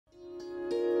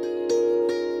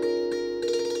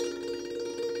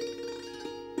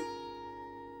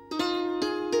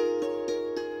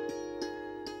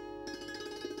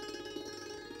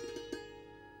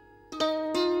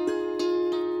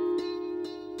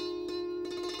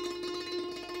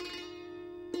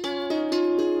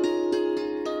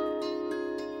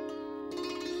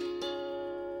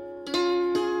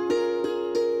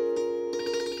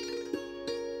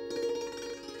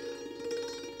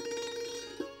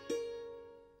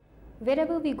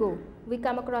Wherever we go, we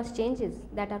come across changes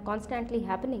that are constantly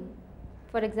happening.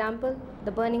 For example,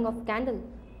 the burning of candle,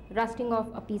 rusting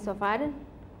of a piece of iron,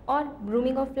 or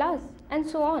blooming of flowers, and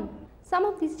so on. Some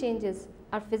of these changes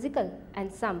are physical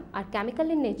and some are chemical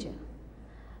in nature.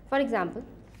 For example,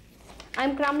 I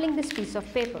am crumbling this piece of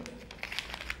paper.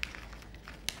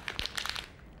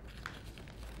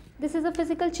 This is a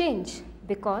physical change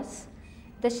because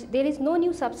there is no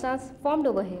new substance formed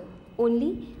over here.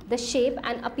 Only the shape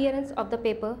and appearance of the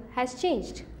paper has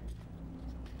changed.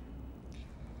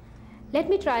 Let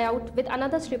me try out with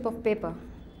another strip of paper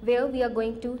where we are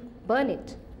going to burn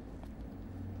it.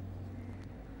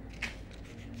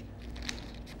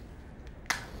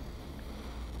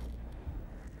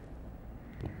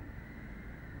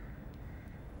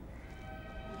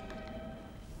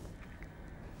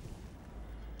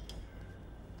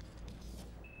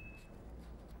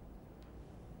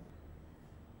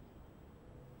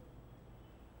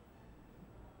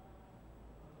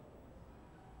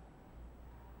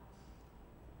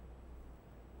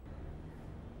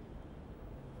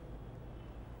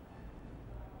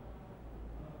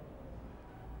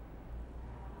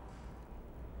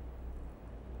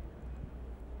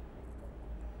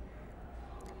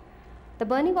 The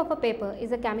burning of a paper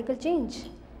is a chemical change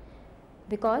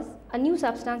because a new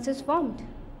substance is formed.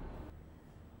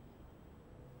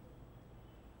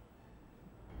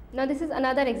 Now this is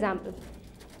another example.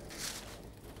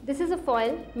 This is a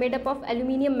foil made up of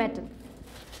aluminium metal.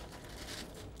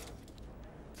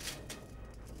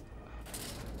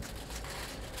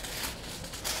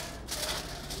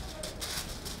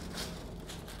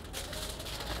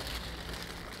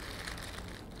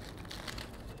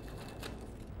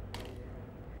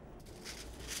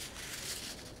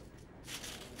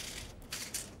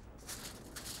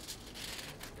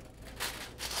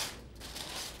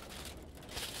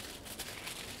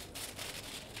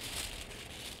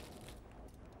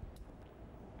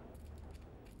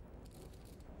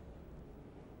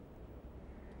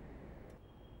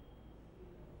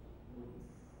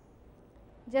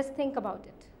 Just think about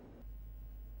it.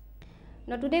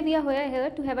 Now today we are here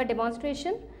to have a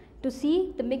demonstration to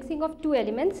see the mixing of two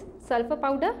elements, sulfur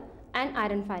powder and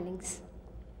iron filings.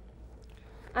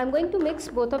 I am going to mix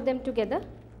both of them together.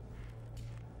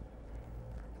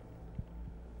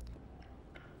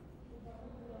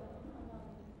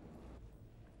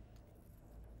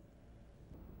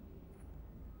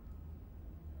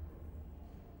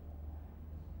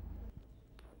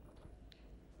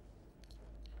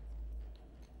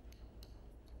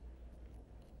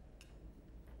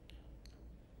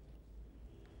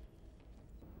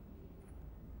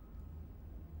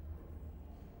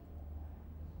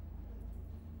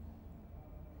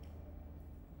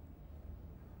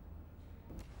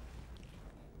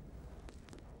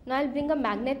 Now I will bring a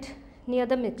magnet near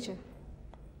the mixture.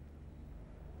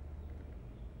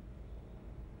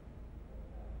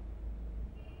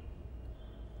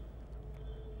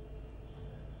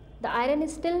 The iron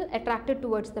is still attracted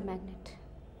towards the magnet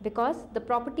because the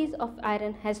properties of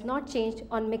iron has not changed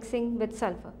on mixing with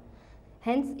sulfur.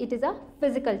 Hence it is a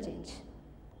physical change.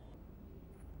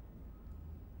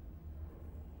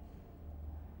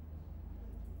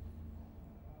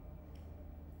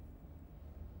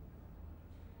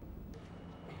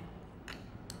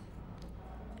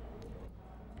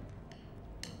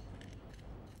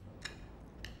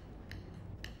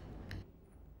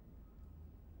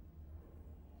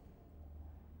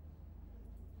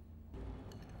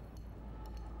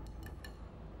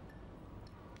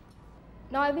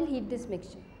 Now I will heat this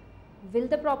mixture. Will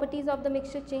the properties of the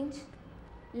mixture change?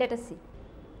 Let us see.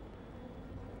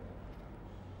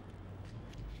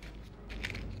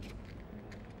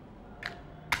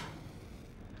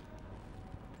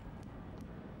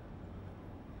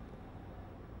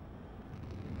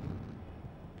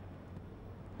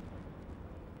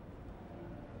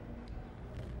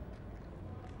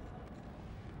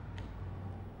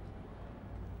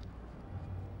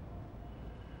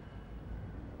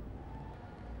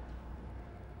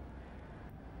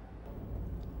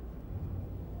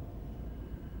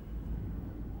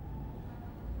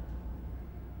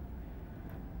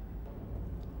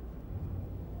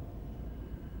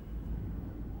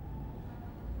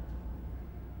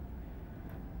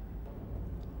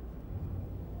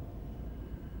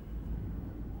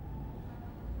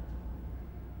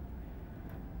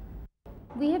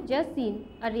 We have just seen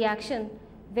a reaction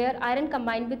where iron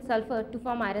combined with sulfur to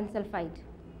form iron sulfide.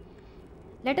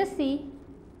 Let us see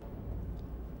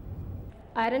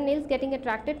iron nails getting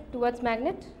attracted towards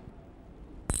magnet.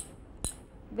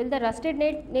 Will the rusted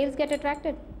nails get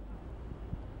attracted?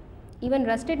 Even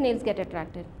rusted nails get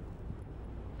attracted.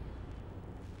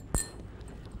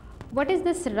 What is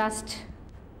this rust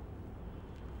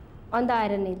on the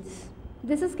iron nails?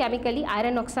 This is chemically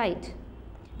iron oxide,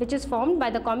 which is formed by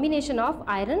the combination of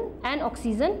iron and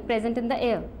oxygen present in the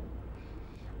air.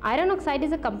 Iron oxide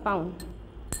is a compound.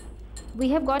 We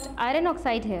have got iron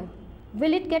oxide here.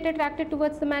 Will it get attracted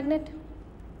towards the magnet?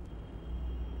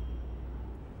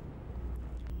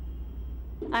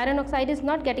 Iron oxide is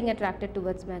not getting attracted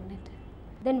towards magnet.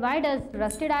 Then why does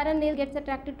rusted iron nail gets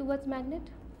attracted towards magnet?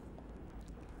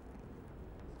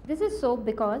 This is so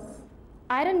because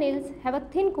iron nails have a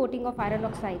thin coating of iron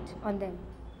oxide on them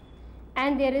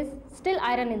and there is still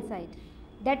iron inside.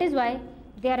 That is why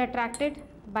they are attracted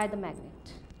by the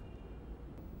magnet.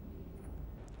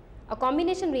 A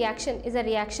combination reaction is a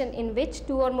reaction in which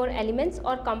two or more elements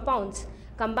or compounds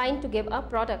combine to give a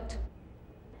product.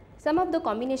 Some of the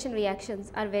combination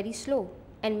reactions are very slow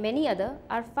and many other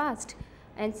are fast,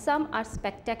 and some are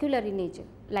spectacular in nature,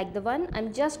 like the one I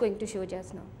am just going to show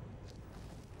just now.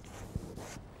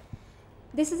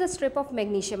 This is a strip of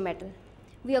magnesium metal.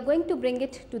 We are going to bring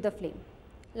it to the flame.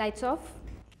 Lights off.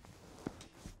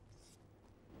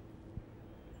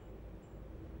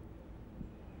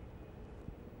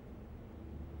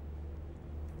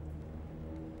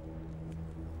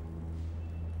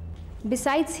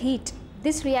 Besides heat,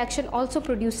 this reaction also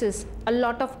produces a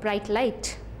lot of bright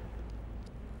light.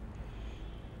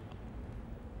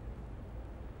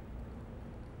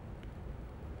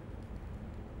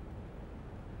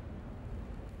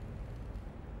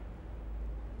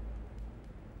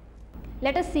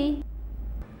 Let us see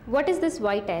what is this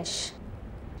white ash.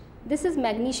 This is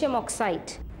magnesium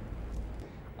oxide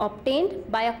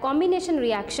obtained by a combination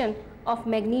reaction of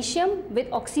magnesium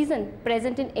with oxygen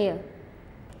present in air.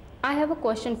 I have a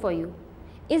question for you.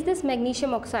 Is this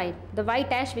magnesium oxide, the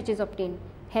white ash which is obtained,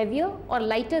 heavier or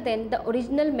lighter than the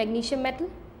original magnesium metal?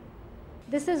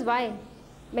 This is why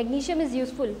magnesium is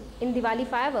useful in Diwali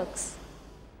fireworks.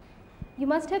 You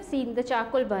must have seen the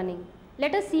charcoal burning.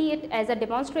 Let us see it as a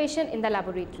demonstration in the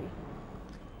laboratory.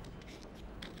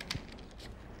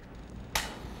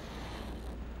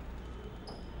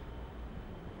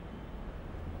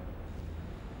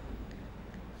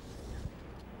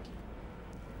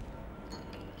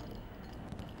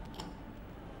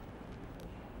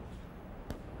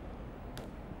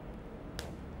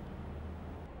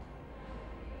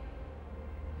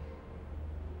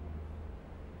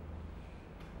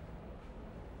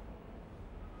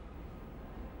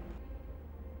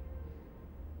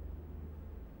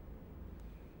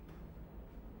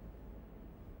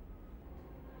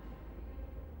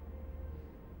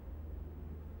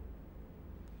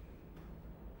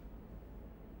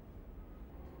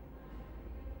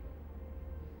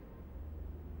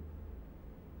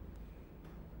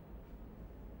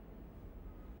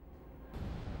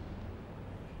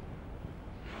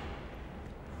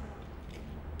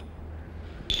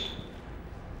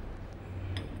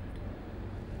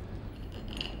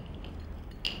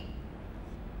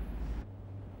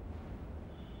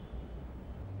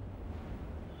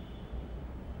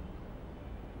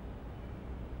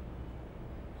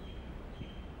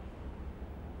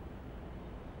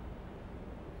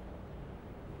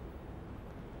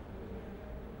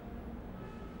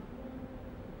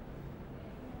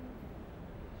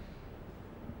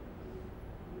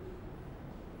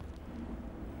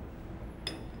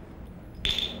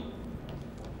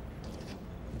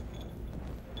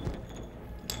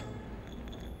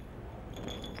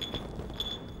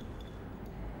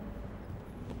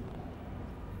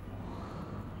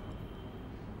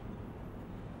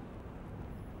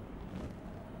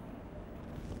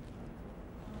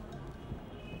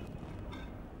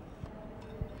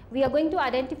 We are going to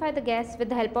identify the gas with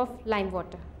the help of lime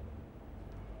water.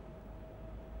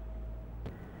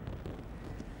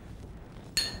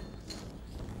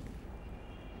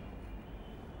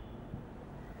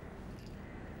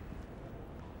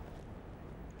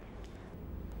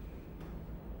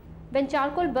 When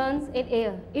charcoal burns in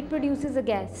air, it produces a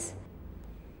gas.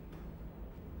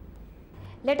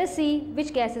 Let us see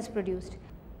which gas is produced.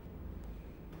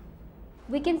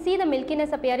 We can see the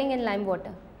milkiness appearing in lime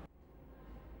water.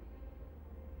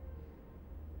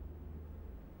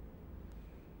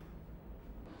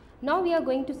 Now we are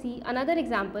going to see another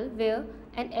example where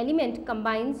an element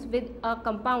combines with a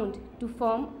compound to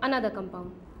form another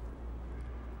compound.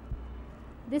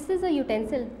 This is a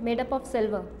utensil made up of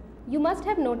silver. You must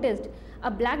have noticed a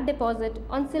black deposit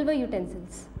on silver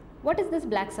utensils. What is this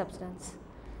black substance?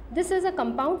 This is a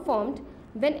compound formed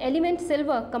when element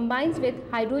silver combines with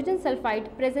hydrogen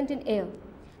sulfide present in air.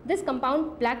 This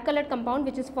compound, black colored compound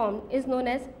which is formed, is known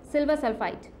as silver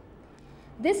sulfide.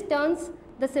 This turns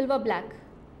the silver black.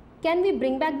 Can we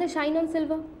bring back the shine on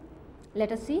silver?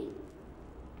 Let us see.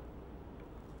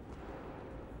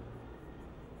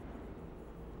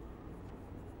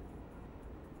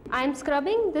 I am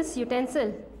scrubbing this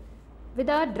utensil with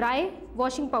a dry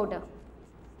washing powder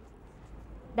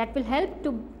that will help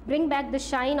to bring back the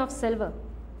shine of silver.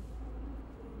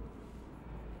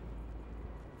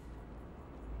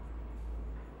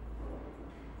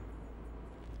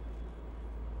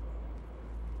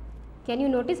 Can you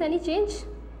notice any change?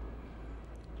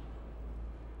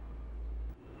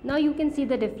 Now you can see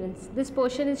the difference. This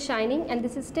portion is shining and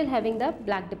this is still having the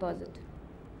black deposit.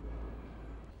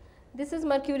 This is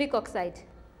mercuric oxide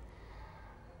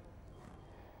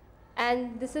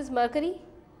and this is mercury.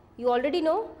 You already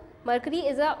know mercury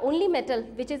is the only metal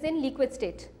which is in liquid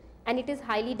state and it is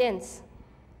highly dense.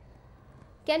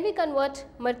 Can we convert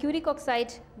mercuric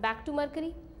oxide back to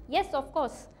mercury? Yes, of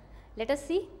course. Let us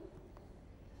see.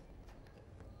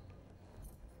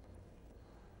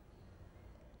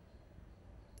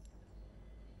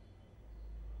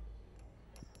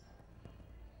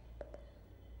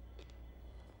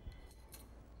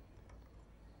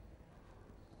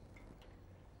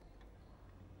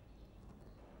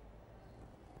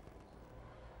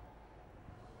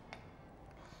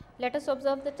 Let us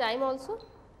observe the time also.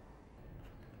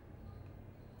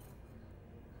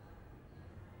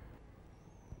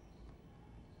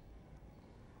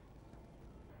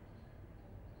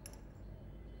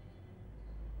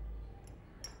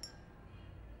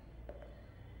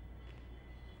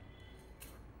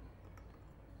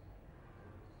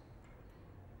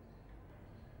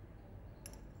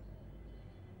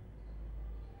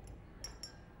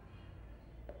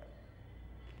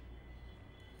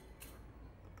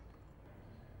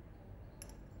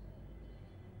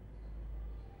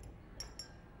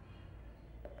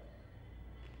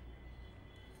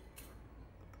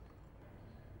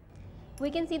 We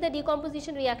can see the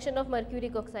decomposition reaction of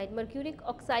mercuric oxide. Mercuric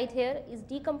oxide here is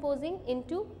decomposing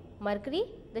into mercury,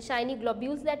 the shiny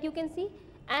globules that you can see,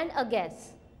 and a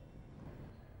gas.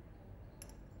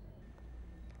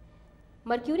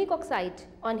 Mercuric oxide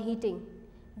on heating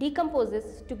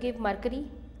decomposes to give mercury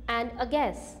and a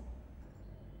gas.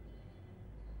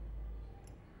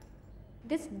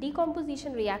 This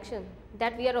decomposition reaction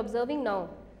that we are observing now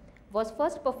was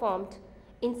first performed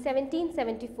in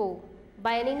 1774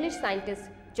 by an English scientist,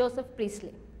 Joseph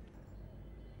Priestley.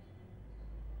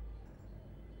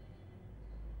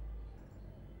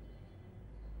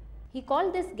 He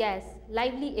called this gas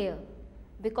lively air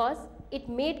because it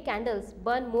made candles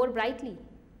burn more brightly.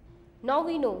 Now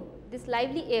we know this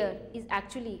lively air is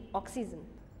actually oxygen.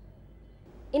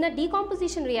 In a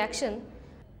decomposition reaction,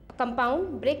 a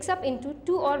compound breaks up into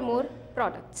two or more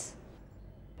products.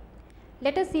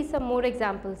 Let us see some more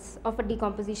examples of a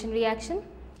decomposition reaction.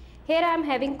 Here I am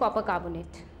having copper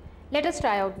carbonate. Let us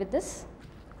try out with this.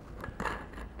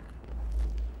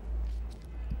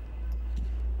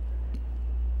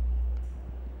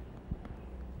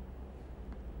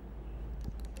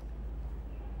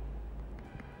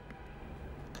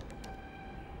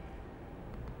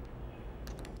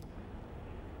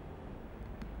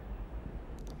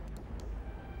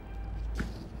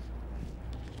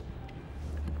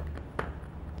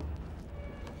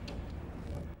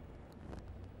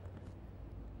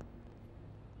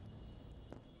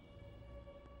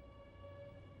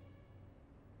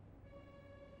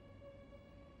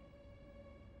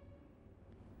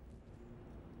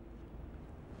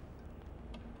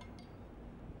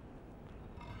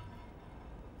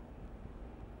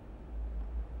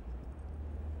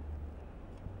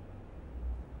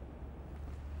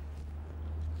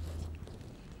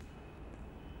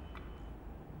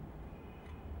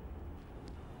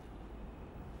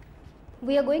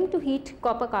 We are going to heat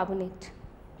copper carbonate.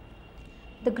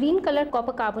 The green color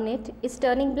copper carbonate is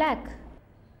turning black.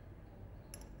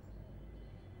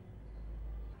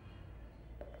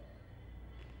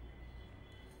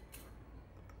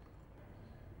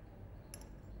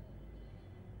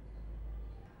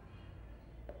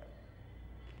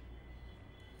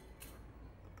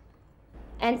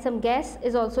 And some gas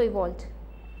is also evolved.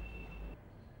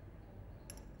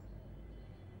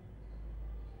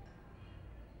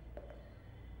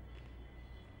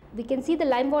 We can see the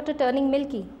lime water turning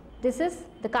milky. This is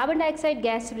the carbon dioxide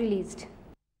gas released.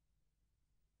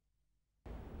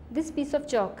 This piece of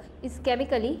chalk is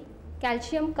chemically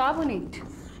calcium carbonate.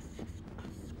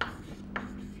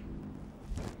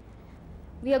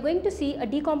 We are going to see a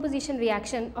decomposition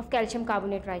reaction of calcium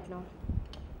carbonate right now.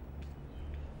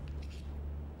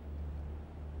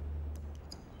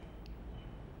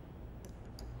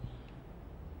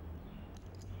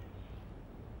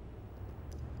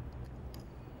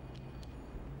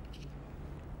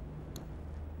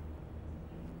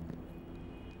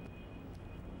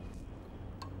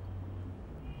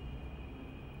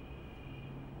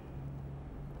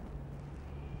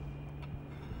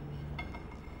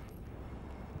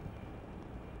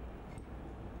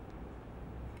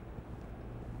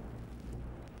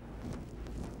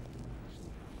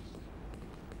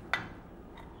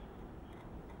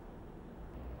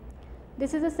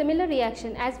 This is a similar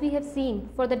reaction as we have seen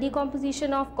for the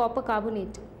decomposition of copper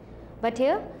carbonate. But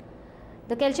here,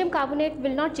 the calcium carbonate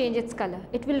will not change its color.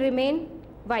 It will remain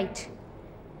white.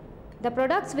 The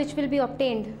products which will be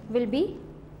obtained will be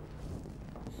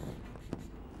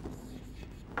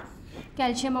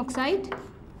calcium oxide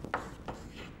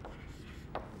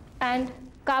and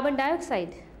carbon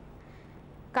dioxide.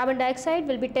 Carbon dioxide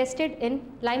will be tested in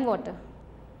lime water.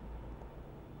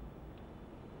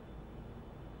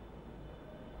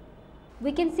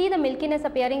 We can see the milkiness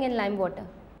appearing in lime water.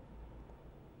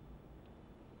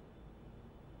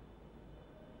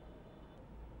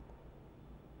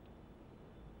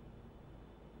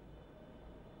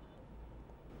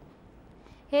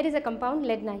 Here is a compound,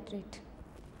 lead nitrate.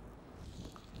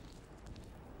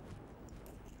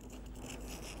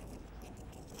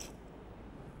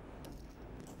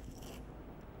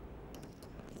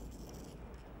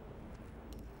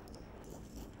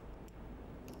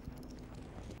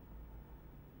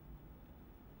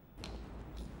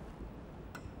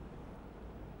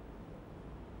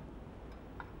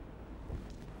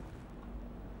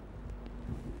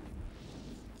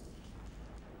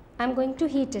 I am going to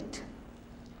heat it.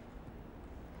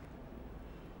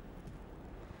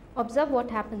 Observe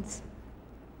what happens.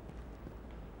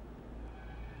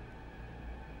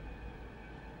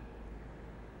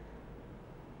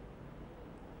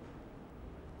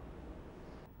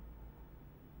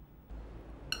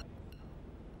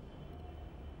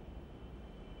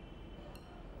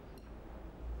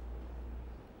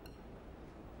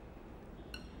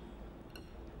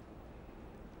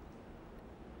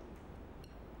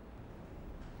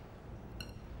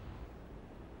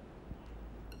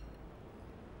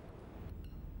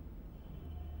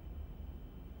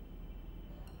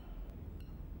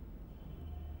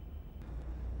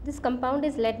 This compound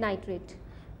is lead nitrate,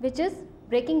 which is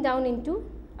breaking down into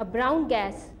a brown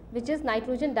gas, which is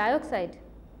nitrogen dioxide.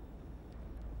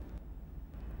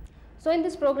 So in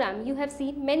this program, you have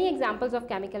seen many examples of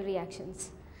chemical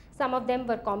reactions. Some of them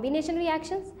were combination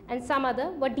reactions and some other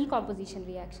were decomposition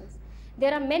reactions.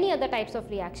 There are many other types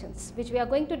of reactions which we are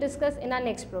going to discuss in our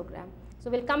next program. So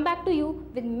we'll come back to you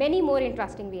with many more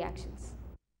interesting reactions.